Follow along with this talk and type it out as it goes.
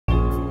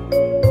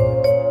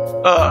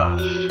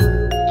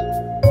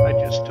I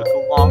just took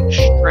a long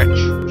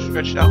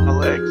stretched out my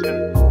legs,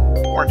 and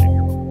weren't in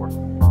here before.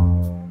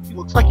 He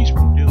looks like he's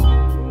from Doom.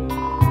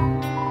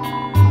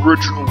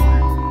 Originally,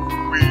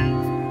 we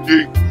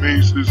dig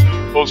mazes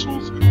and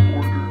puzzles in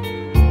order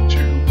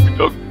to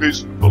conduct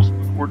mazes and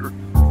puzzles in order to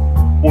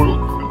foil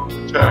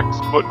attacks,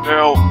 but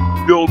now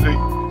building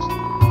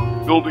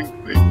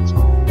things,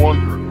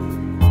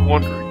 wondering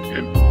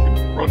and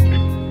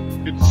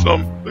confronting, it's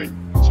some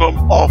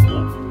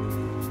awful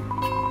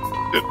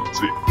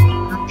tendency.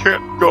 You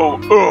can't go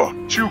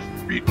 2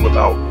 feet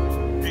without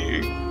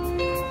being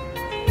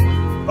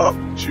up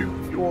to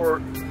your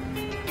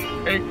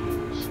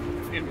ankles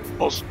in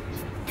puzzles.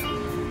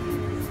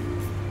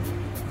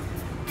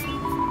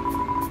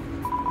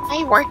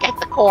 I work at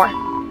the core.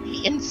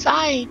 The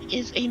inside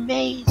is a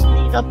maze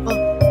made up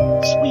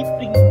of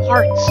sweeping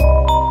parts.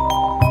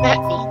 That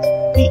means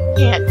we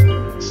can't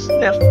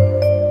sniff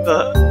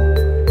the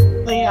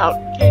layout.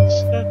 We can't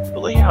sniff the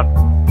layout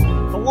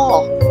of the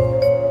wall.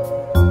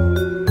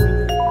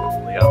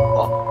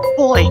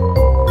 Boy,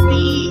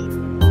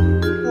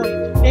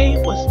 today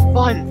was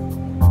fun.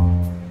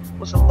 It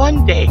was a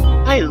fun day.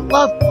 I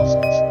love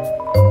puzzles.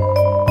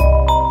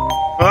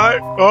 I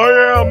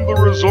am the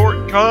resort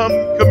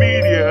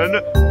comedian.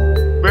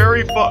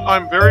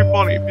 I'm very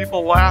funny.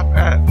 People laugh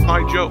at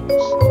my jokes.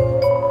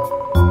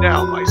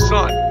 Now, my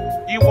son,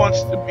 he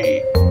wants to be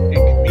a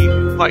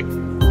comedian like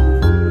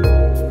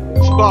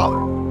his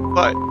father,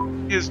 but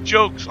his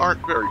jokes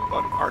aren't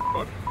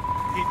funny.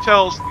 He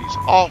tells these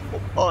awful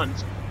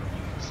puns.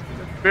 He's an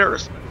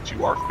embarrassment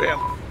to our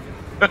family.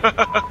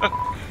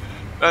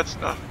 That's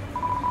not.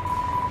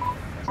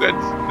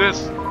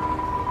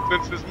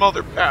 Since his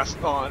mother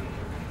passed on,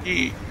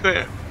 he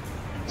couldn't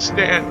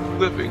stand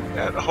living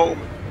at home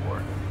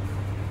anymore.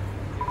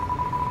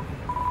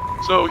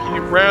 So he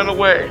ran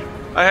away.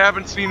 I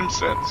haven't seen him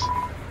since.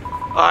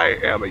 I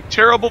am a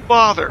terrible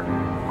father.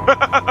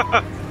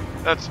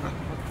 That's not.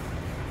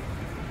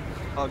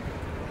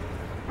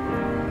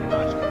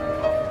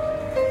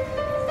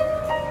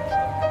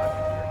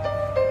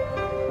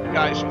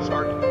 Guys just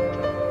argue with each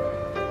other.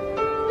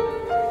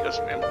 Because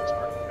families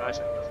argue. Guys,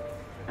 it doesn't.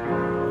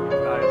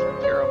 Guys are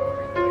terrible.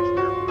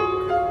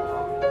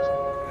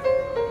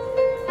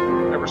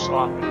 Never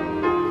saw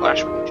them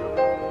clash with each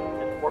other.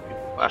 And more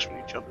people clash with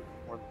each other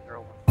more than they're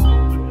alone. I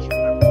just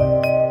remember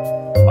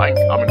that. Find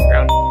common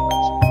ground with you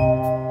guys.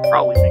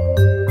 Probably make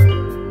them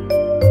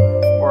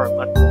or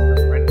let your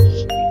friends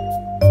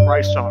sleep.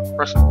 Christ on,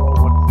 press and roll.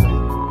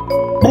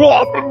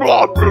 Blah, blah,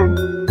 blah, blah.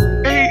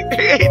 Hey,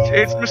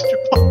 it's Mr.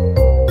 Plum.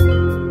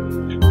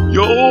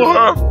 You'll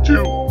have to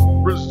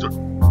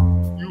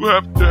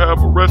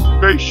have a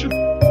reservation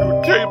to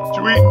attempt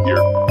to eat here.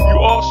 You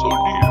also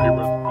need a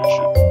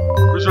reservation.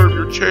 Reserve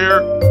your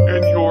chair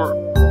and your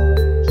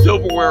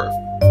silverware,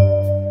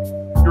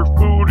 your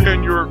food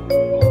and your.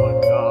 Oh my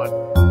God!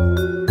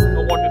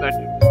 No wonder that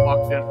dude just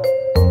walked in.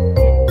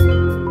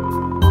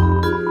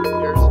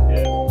 There's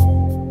it.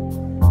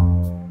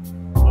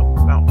 Up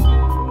the mountain.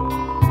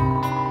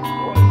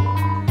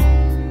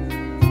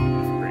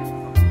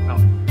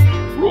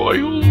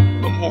 Royal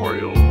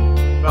Memorial.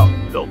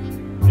 Mountain built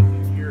in the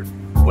year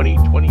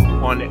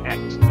 2021 X.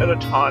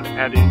 Mettaton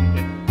added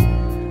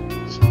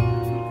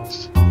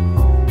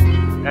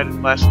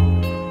last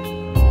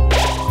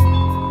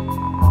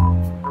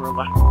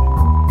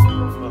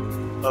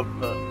of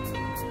the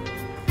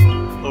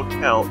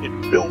hotel it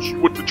fills you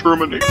with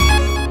determination.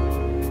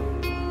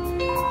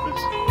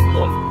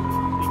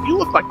 You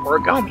look like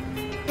origami.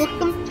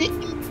 Welcome to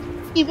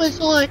the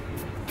resort.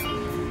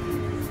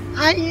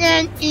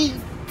 Highland is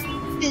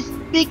the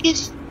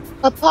biggest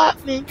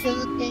apartment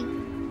building.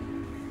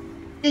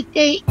 The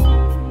date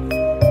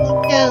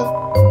hotel.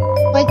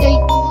 Whether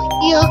you're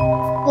here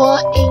for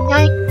a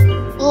night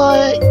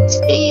or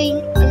staying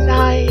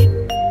alive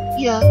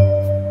here.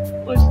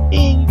 Or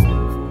staying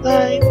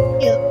alive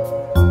here.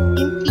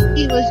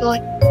 MTT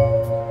Resort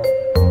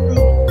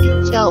proved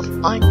itself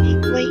on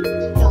a great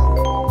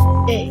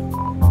day.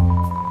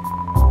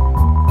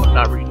 I'm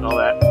not reading all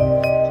that.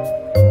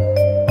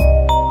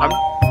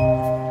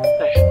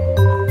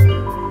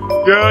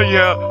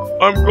 Yeah,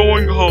 I'm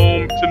going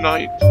home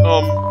tonight.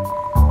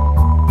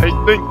 I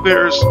think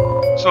there's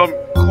some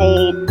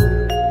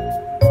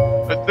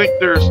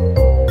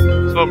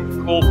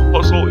cold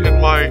puzzle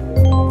in my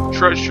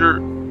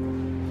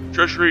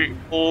treasury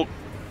hold.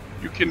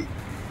 You can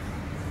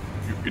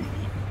eat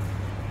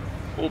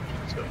cold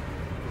pizza.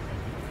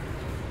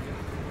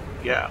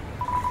 Yeah.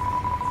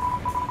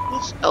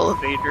 This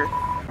elevator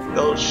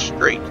goes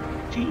straight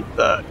to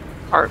the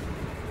carpet,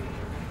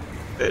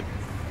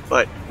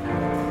 but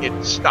it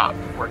stopped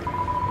working.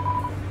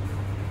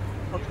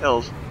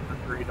 Hotels are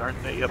great, aren't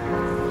they? Yep.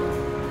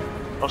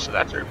 Oh, so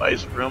that's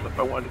everybody's room if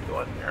I wanted to go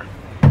in there.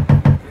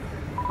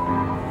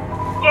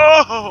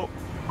 Oh!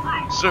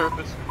 Room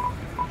service.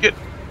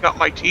 Got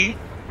my tea?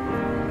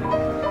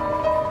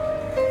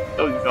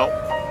 No, you don't.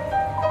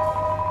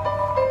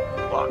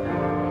 Lock.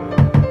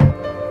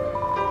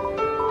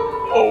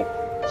 Oh,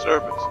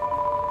 service.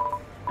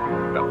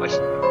 Got my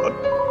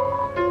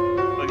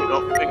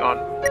Hang on.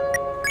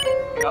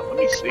 Yeah, let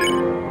me see.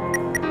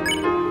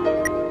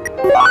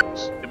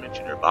 Box.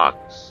 Dimensioner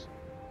box.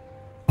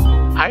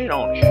 I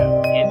don't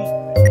have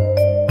anything.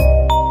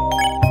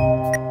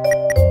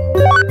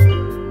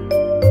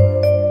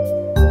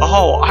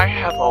 Oh, I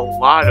have a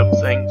lot of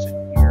things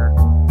in here.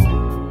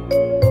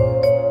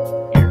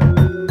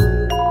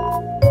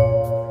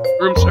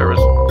 Room service.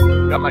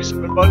 Got my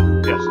cinnamon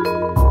bun? Yes.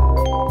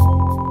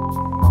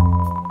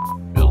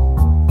 Build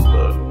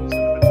the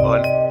cinnamon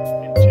bun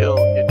until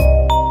it's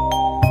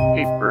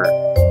paper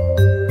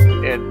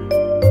and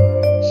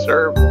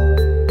serve.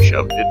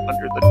 Shoved it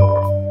under the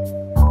door.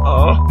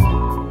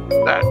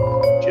 That's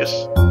just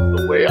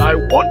the way I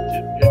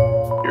wanted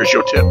it. Here's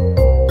your tip.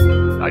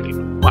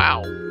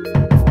 Wow.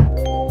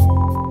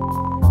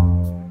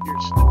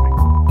 You're sniffing.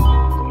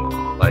 Seems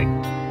like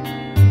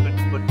you could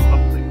put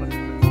something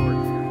under the door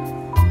here.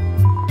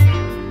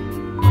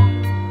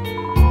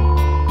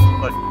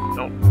 But you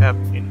don't have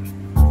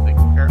anything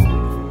apparently.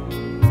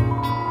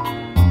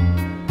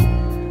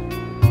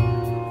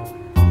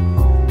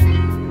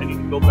 I need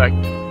to go back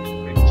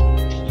to maybe some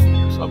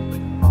tea or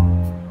something.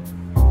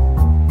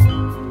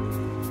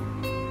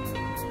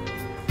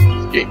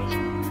 This game is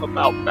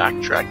about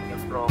backtracking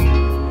and wrong.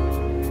 Maybe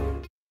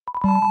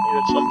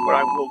at some point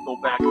I will go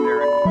back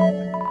there and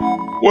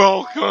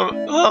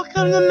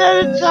Welcome to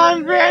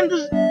Mettaton Brand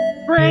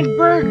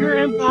Burger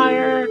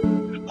Empire,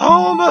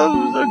 home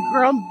of the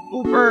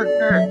Grumble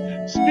Burger.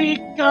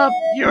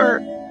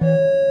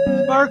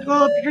 Sparkle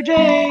up your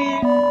day.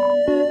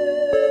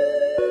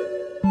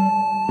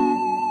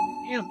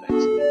 Damn,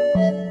 that's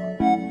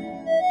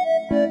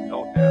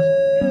don't ask me.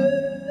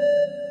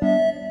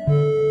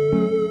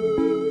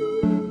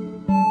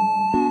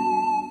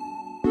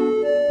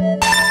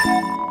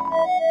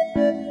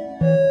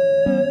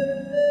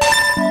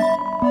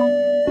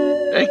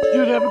 Thank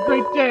you, have a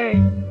great day.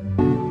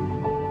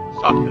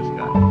 Stop this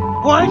guy.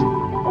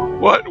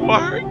 What?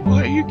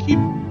 Why you keep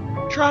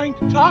trying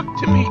to talk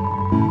to me?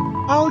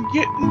 I'll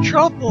get in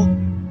trouble.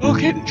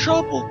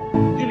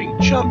 Getting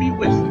chummy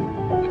with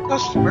the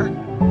customer.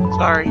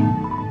 Sorry.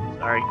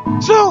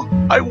 So,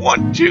 I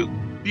want to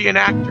be an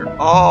actor.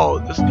 Oh,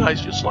 this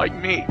guy's just like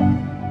me.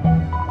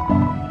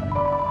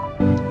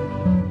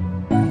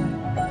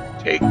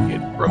 Take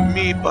it from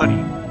me,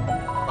 buddy.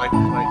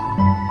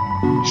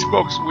 He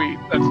smokes weed.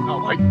 That's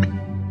not like me.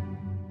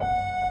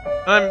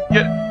 I'm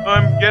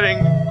getting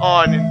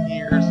on in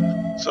years,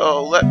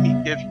 so let me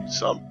give you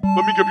some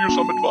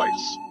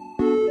advice,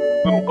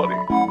 little buddy.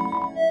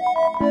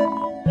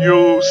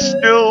 You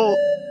still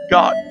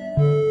got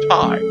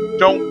time.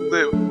 Don't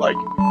live like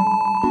me.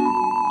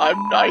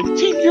 I'm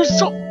 19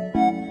 years old.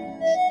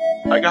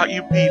 I got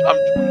you beat. I'm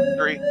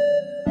 23,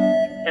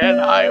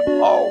 and I've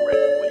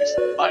already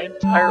wasted my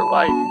entire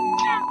life.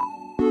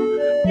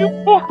 You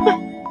poor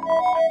man.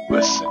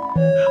 Listen,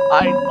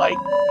 I like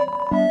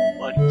you,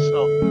 buddy, so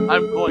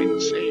I'm going to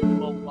save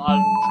you a lot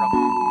of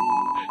trouble.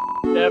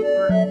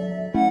 Never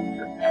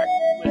interact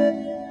with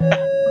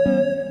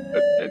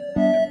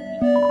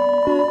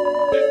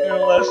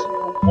unless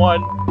you're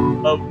one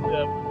of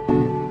them.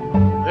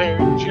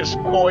 They're just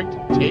going to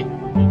take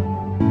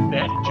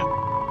advantage of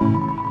you.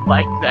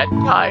 Like that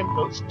time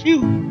those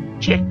two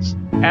chicks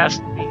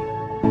asked me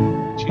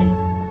to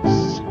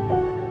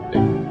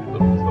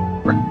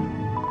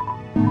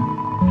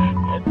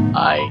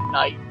I,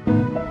 a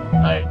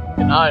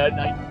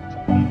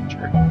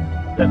teenager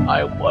that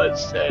I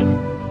was, said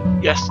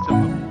yes to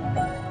them.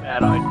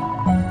 Bad idea.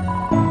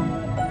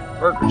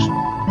 Burgers.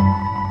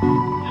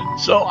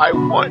 So I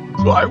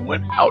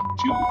went out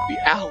to the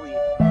alley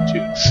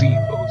to see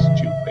those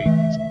two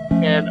ladies,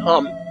 and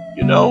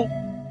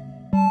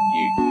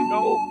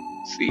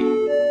see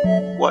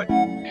what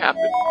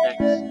happened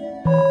next.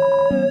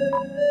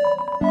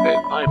 Then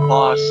my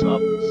boss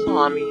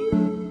saw me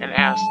and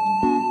asked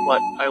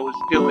what I was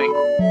doing.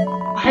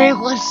 I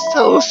was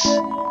so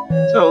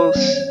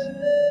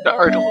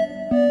startled.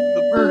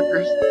 The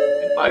burgers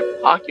in my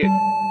pocket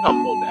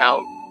tumbled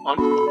out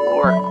onto the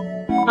floor.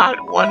 Not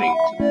wanting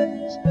to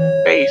lose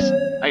space,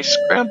 I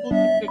scrambled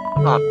to pick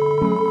them up.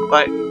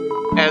 But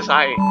as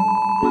I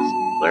was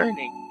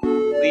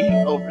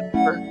leaning over the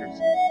burgers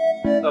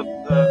of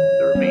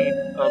the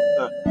remains of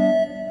the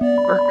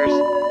burgers,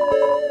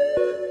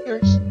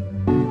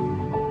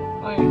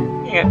 my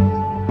hands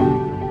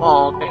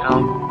fall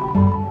down.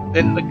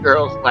 Then the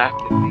girls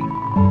laughed at me.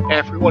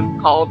 Everyone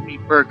called me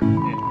Burger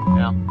Man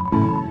now.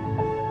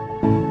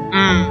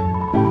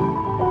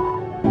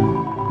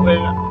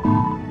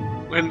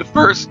 When the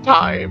first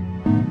time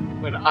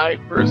when I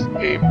first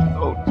came to the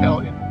hotel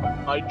in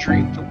my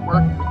dream to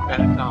work with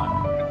Mettaton.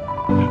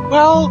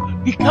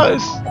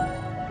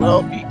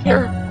 Be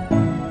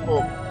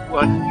careful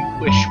what you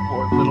wish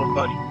for, little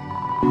buddy.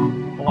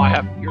 Oh, I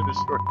have to hear this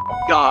story.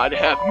 God,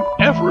 have you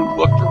ever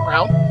looked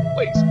around the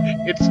place?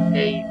 It's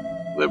a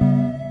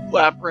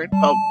labyrinth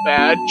of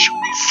bad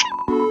choices.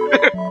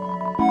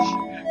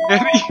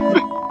 and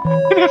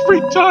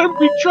every time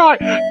we try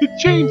to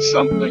change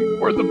something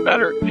for the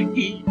better,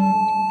 he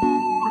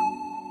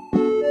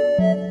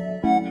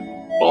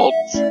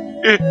faults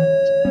it.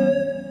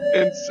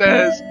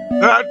 says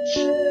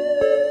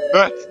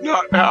that's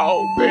not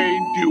how they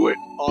do it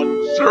on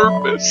the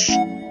surface.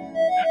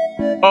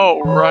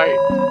 Oh, right.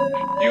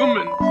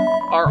 Humans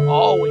are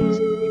always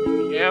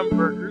eating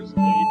hamburgers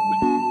made with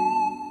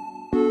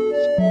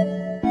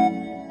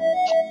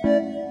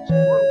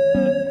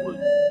glue.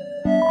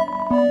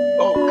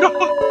 Oh,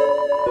 God.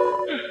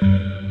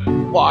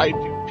 Why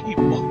do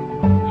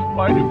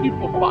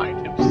people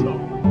find him so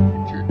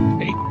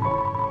entertaining?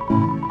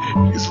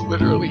 He's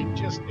literally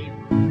just a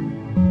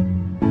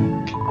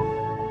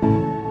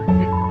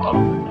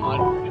phenomenon.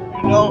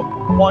 You know,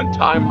 one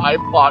time I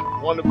bought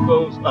one of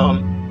those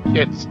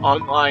kits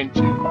online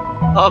to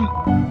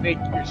make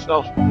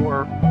yourself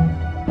more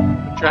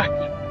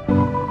attractive.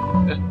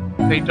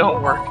 They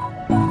don't work.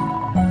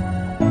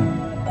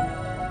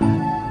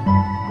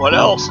 What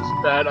else is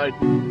a bad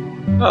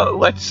idea?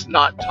 Let's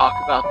not talk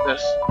about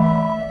this.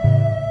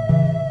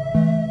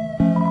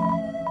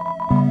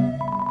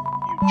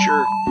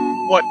 Future?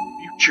 What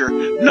future?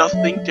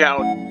 Nothing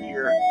down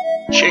here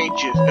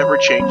ever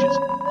changes.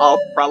 I'll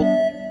probably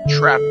be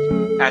trapped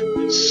at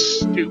this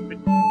stupid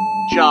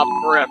job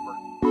forever.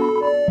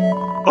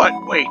 But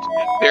wait,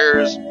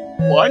 there's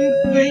one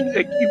thing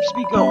that keeps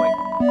me going.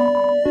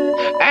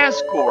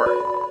 Asgore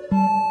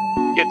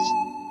gets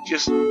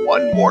just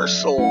one more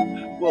soul,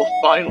 we'll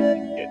finally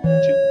get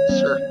to the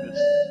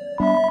surface.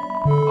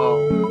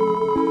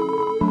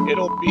 Oh,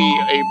 it'll be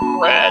a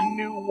brand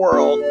new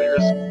world.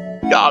 There's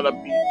gotta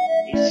be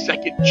a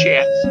second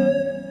chance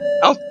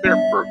out there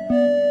for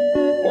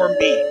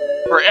me,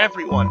 for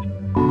everyone.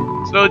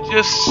 So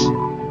just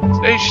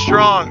stay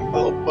strong,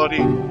 little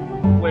buddy.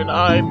 When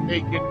I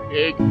make it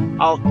big,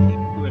 I'll keep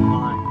you in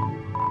mind.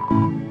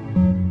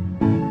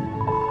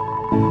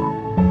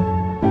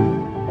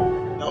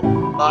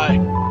 Nope, bye.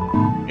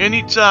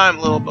 Anytime,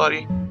 little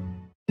buddy.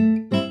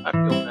 I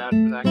feel bad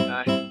for that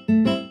guy.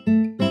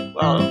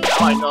 Well, now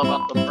I know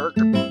about the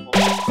burger people.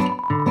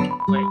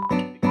 Wait,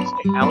 did you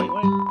say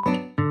alleyway?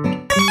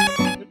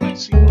 Did I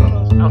see one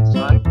of those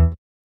outside?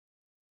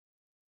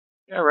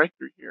 Yeah, right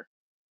through here.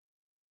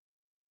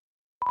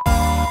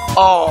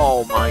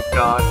 Oh my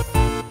God.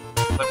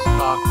 Let's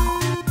talk.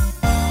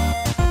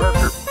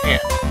 Burger Pan.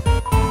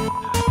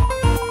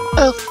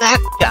 Oh, that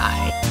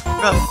guy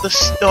from the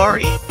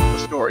story.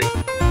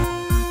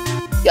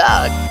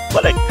 God,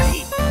 what a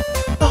creep.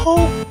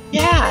 Oh,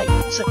 yeah,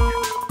 he's a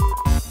creep.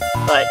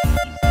 But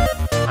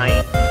he's kind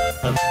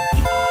of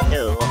evil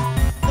too.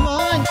 Come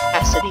on,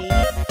 Cassidy.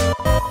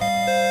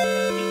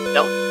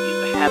 Don't you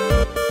have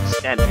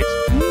standards?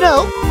 No.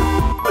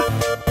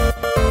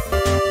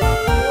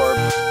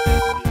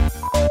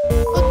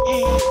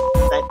 Okay,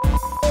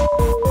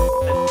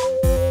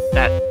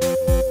 that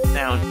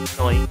sounds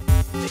annoying.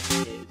 It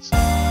is.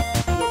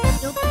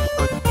 You'll be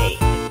okay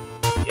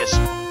if you just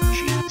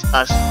treat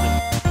us with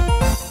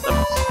some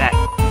respect.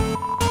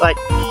 But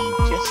he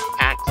just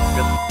acts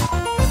really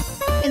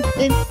and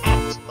then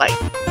acts like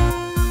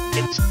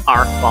it's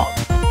our fault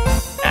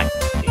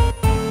acting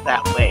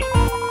that way.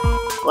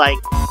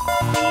 Like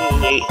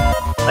he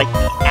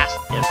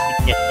asked him to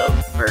get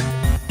those burgers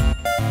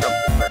from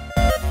the burger.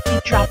 He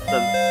dropped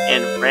them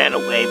and ran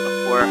away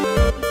before we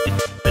could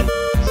even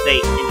say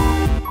anything.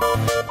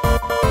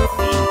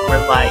 We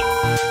were like,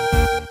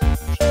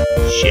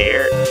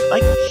 share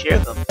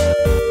them.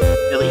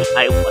 Really, I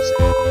wasn't.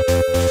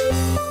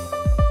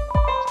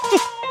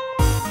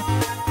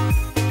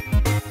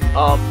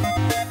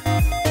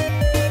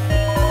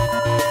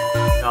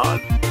 God.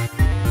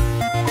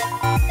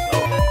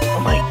 Oh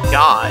my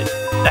God,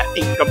 that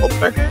incredible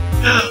burger.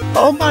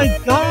 Oh my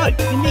God,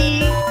 you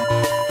mean?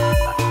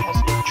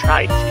 Hasn't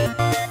tried to.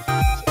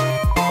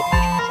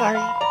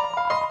 Sorry.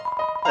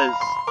 Because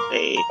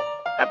they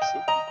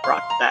absolutely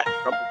brought that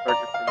crumble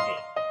burger for me.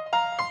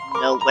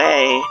 No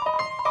way.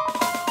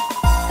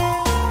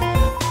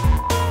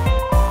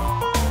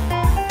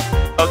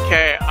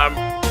 Okay, let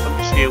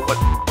me see what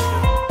to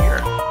do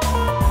here.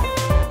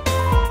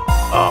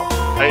 Oh,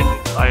 I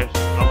have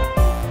some.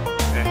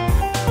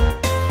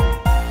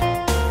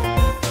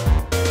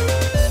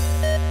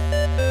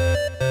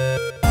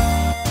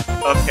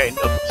 Okay,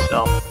 note to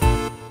self.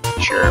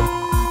 Sure,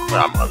 but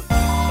I'm on the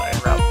side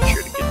route. Be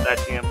sure to get that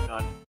damn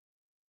gun.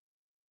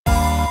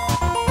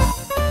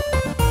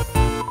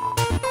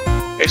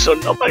 Okay, so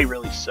nobody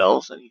really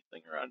sells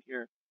anything around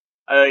here.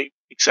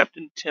 Except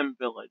in Tim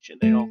Village, and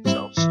they don't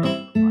sell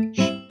stuff for much.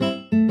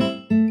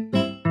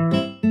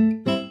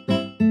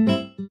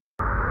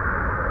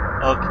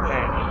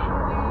 Okay.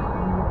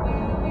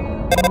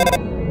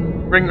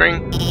 Ring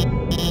ring.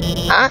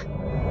 Huh?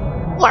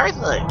 Who are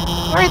they?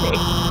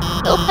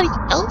 Nobody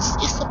else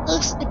is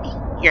supposed to be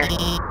here.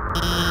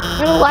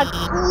 I'm a lot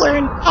cooler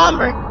and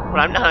calmer when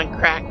I'm not on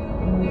crack.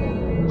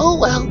 Oh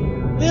well,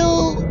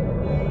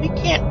 we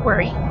can't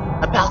worry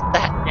about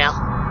that now.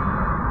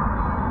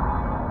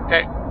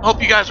 Okay,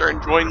 hope you guys are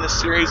enjoying this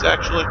series,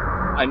 actually.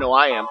 I know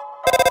I am.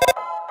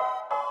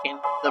 In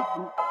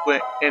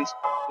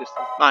This is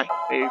my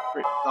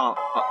favorite song.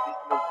 In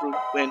the room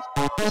wins.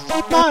 This is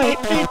my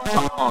favorite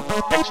song.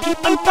 Next to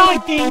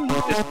Undying.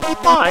 This is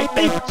my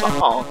favorite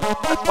song.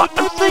 That's why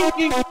I'm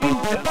singing.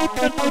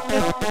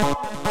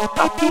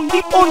 Not doing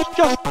the orange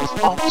justice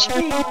off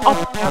screen,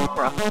 off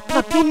camera.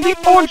 Not doing the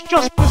orange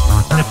justice.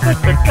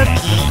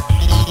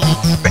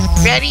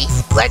 Ready?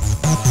 Ready?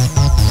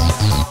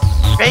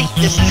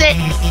 This is it.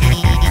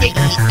 Take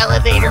the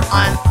elevator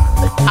on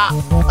the top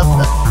of the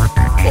floor.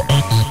 Okay.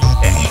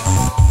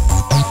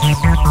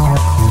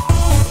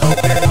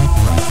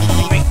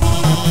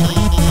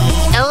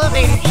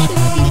 Elevator should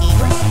be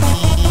right.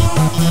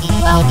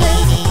 Well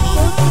then,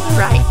 go to the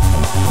right.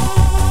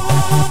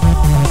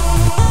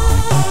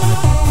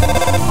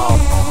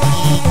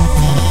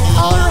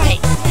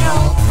 Alright, now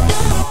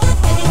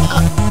heading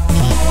up.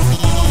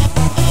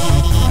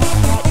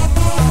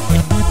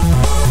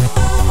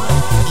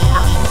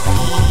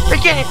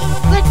 Forget it.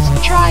 Let's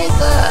try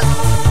the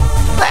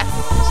left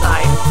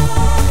side.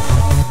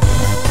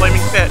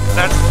 Flaming Pit.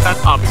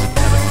 That's obviously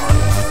mettaton.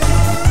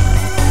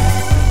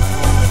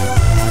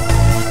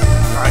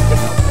 Alright, good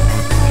help.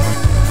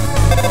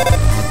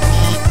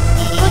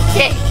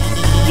 Okay,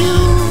 you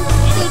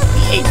should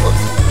be able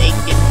to make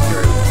it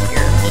through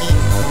here.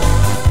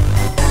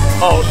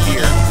 Oh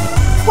dear.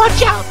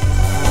 Watch out!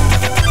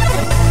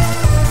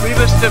 Leave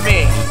this to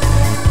me.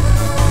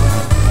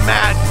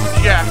 Mad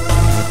Jack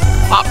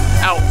popped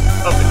out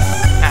of the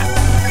hat.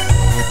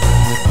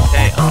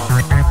 Okay,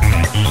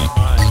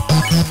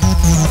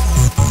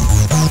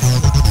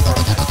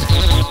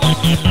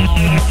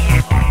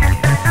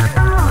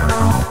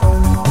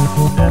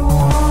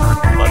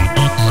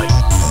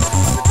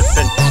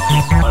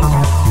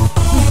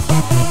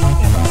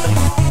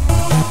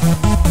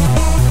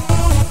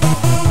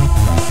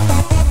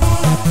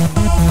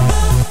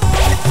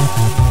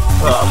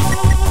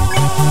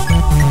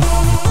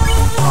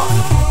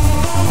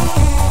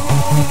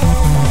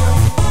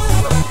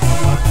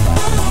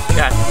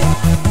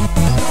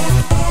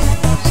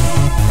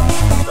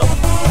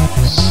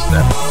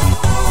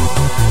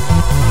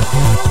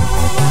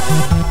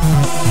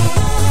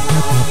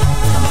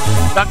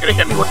 not gonna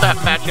hit me with that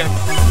magic.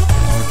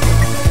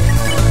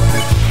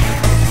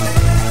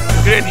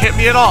 You didn't hit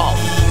me at all.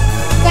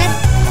 That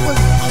was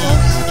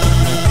close.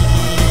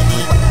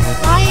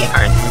 Why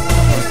aren't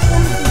there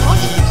some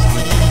monsters?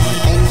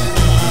 And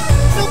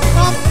no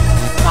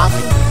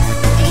problem.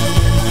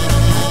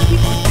 You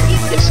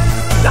just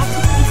got to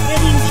keep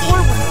heading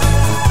forward.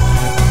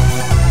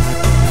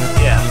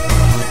 Yeah.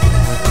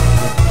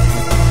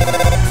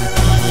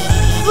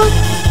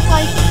 Looks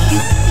like you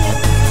can't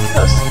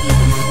proceed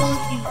until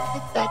you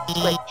hit that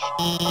switch.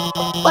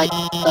 But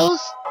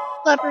those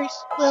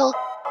levers will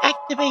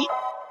activate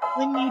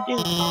when you do.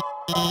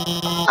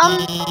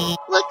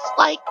 Looks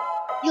like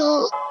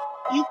you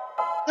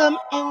come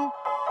in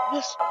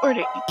this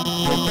order. You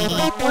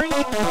can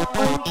orange.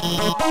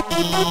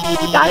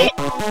 Got it?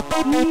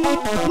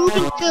 Move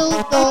until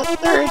the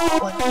third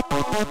one.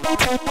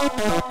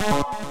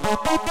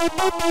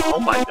 Oh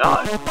my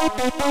god.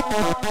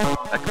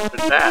 That could have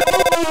been bad.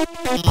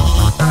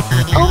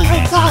 Oh my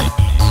god!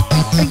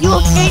 Are you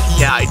okay?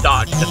 Yeah, I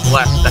dodged at the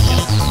last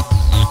second.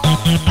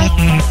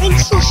 I'm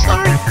so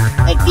sorry.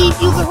 I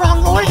gave you the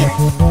wrong order.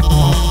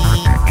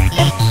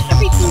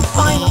 Everything's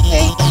fine,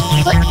 okay?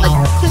 But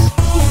just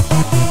keep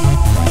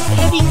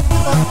heading to the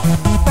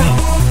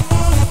right.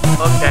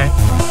 Okay.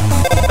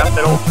 Got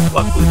that old,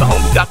 luckily the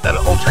homie got that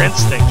ultra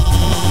instinct.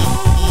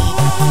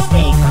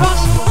 Hey,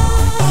 crossword.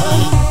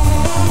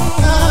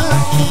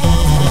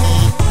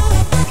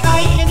 Try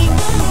heading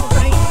to the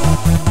right.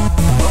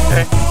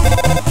 Okay.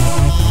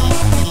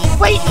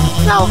 Wait,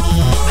 no.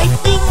 I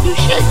think you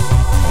should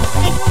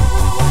head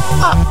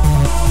up.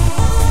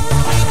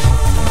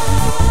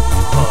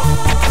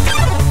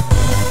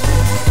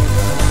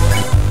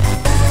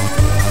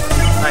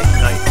 Nice.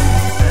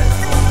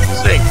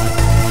 Okay. Sing.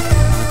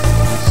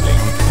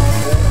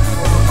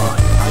 Oh my.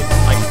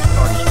 I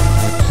started.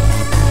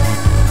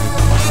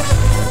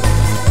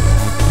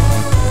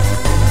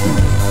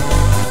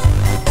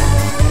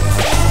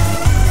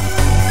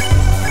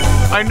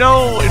 I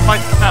know it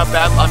might have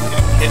bad luck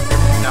getting hit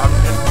every now and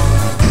then,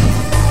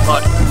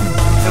 but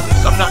at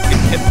least I'm not getting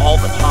hit all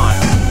the time.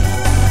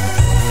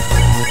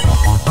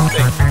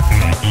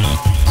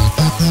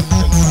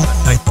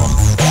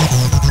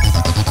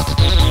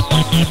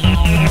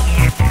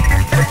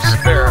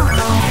 Spare.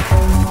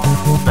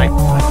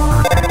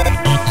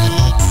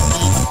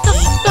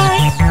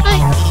 Sorry, I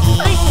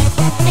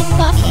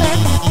got that.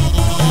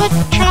 But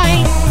try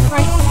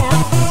right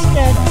path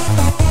instead.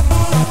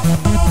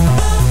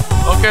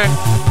 Okay.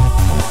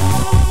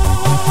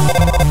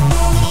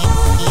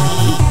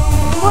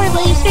 More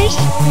lasers?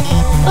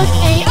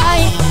 Okay,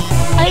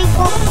 I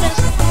won't mess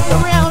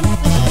around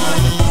this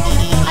time.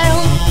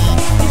 I'll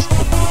just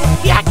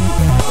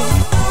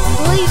deactivate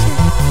the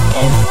lasers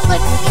and let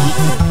me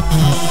through.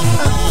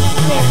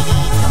 There.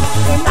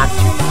 They're not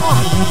turned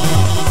off.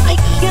 I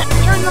can't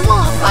turn them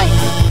off.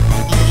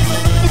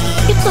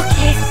 It's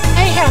okay.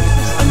 I have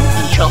this under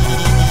control.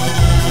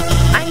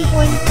 I'm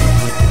going to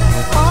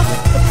off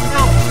the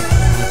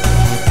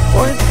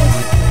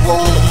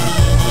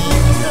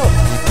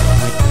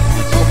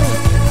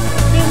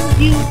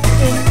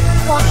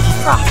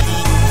rock.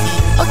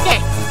 Okay,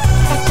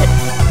 that's it.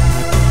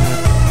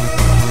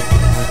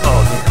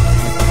 Oh dear.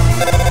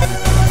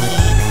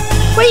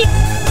 Wait!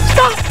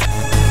 Stop!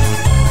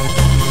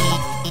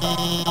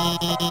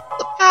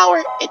 The power,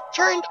 it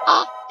turned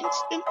off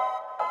instant.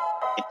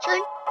 It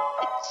turned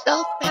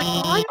itself back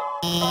on?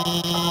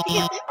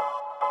 Damn it.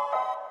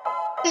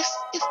 This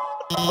is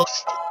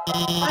supposed to.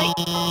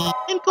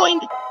 I'm going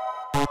to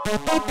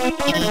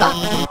turn it off.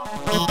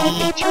 When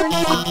it turns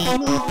off,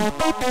 move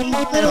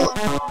a little.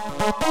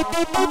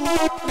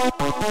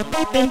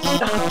 Then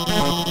stop.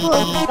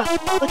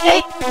 Stop. Okay?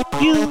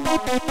 You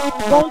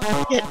won't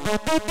get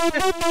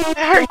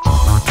hurt.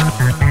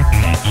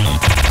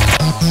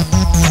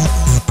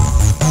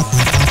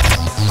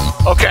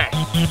 Okay.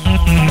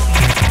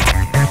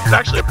 It's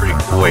actually a pretty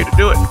cool way to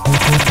do it.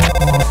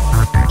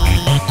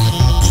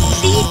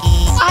 See?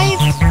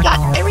 I've got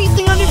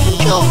everything under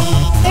control.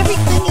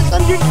 Everything is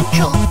under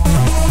control.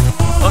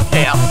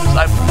 Okay,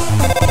 Alice,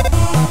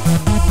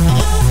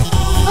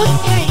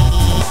 Okay.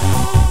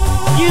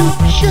 You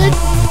should.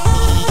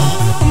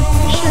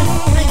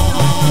 I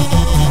know.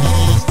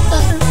 This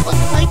doesn't look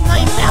like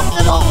my map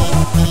at all.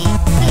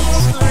 I'm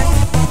sorry.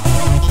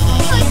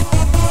 I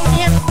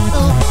can't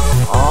go.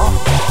 Aw.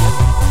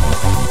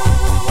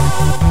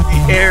 The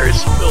air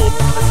is filled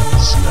with the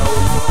smell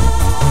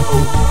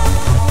of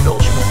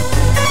filtration.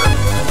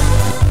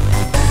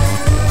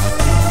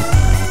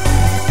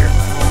 Here.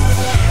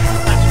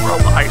 That's where all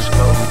the ice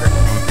goes here.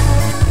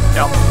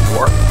 Down the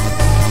floor.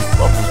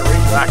 Well, there's a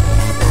radioactive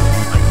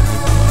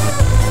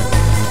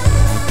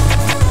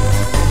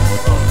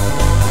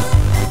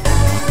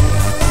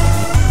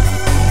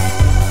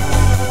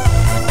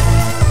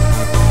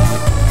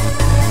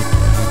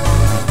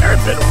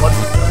bit of what's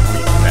the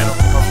big fan of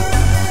the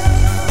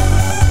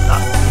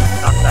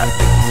not that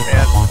big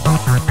fan.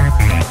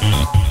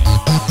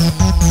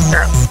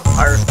 Apparently the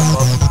Pirates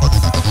love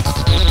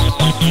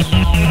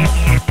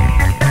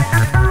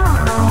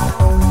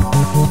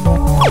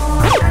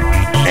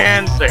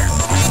and there.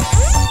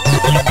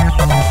 I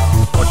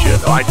want you to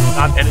know I did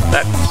not edit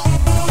that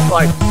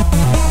slide.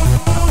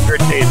 I'm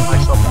irritated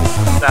myself for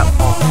that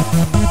long.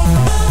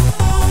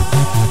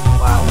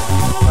 Wow.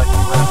 Like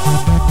that.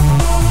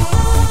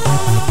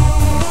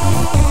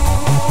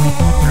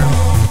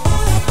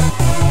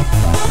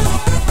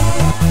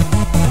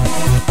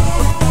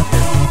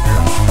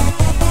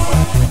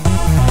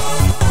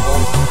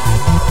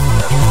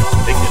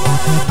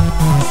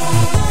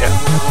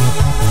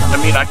 I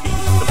mean, I can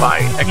use it to buy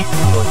extra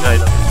filling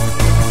items.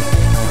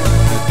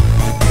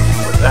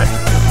 With that.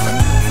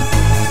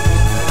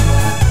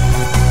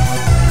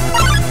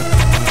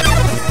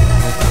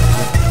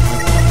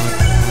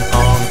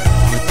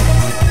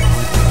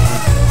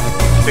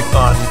 Pick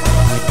on.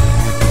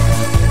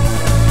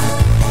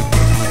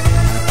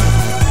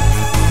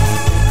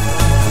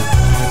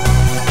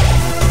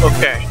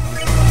 Okay.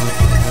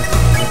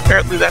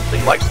 Apparently that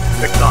thing likes to be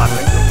picked on.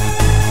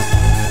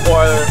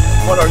 Or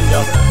what are the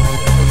other?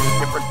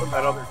 Different from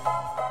that other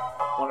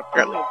one.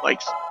 Apparently it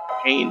likes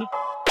pain.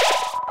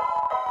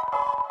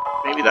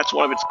 Maybe that's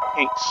one of its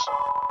kinks.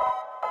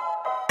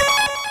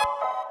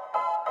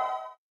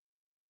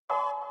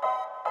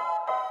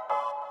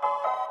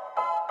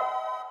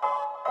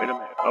 Wait a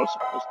minute, I was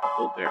supposed to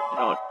go there. You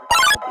know what?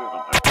 I'll do it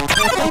on my own.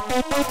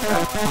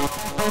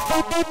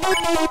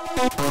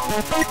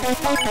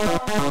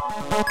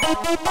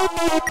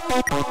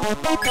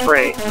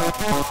 Pray.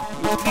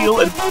 You kneel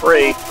and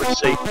pray for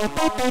safety.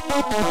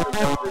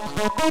 Remember,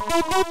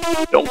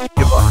 don't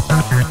give up.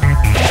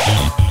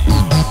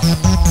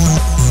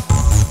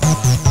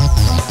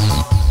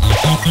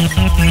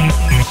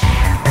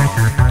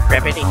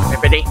 Ribbity,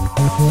 ribbity.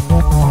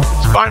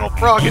 It's final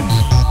froggins.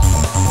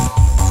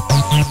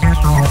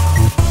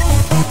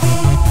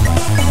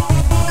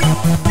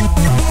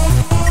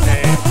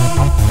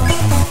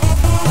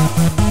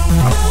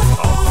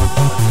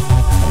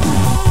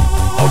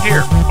 Oh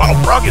dear, final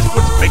frog is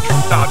good to matrix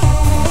dodge.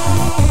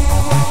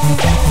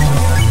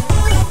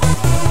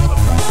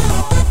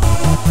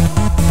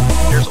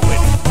 Here's a way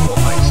to heal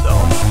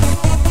myself.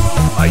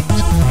 I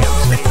can't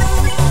save.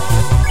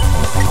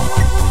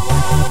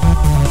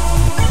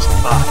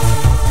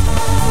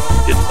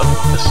 Did some of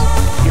this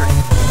hearing.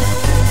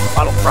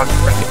 Final frog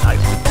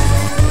recognized it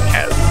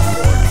as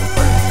more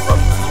from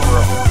the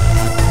world.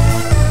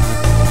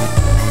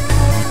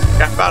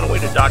 I found a way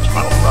to dodge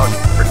final frog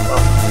pretty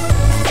well.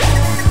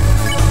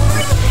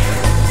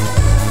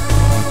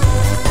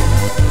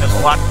 There's a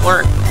lot to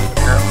learn,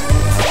 apparently.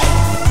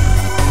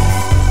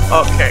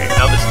 Okay,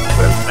 now this is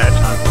where it's bad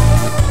time.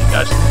 You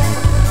guys,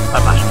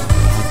 bye-bye.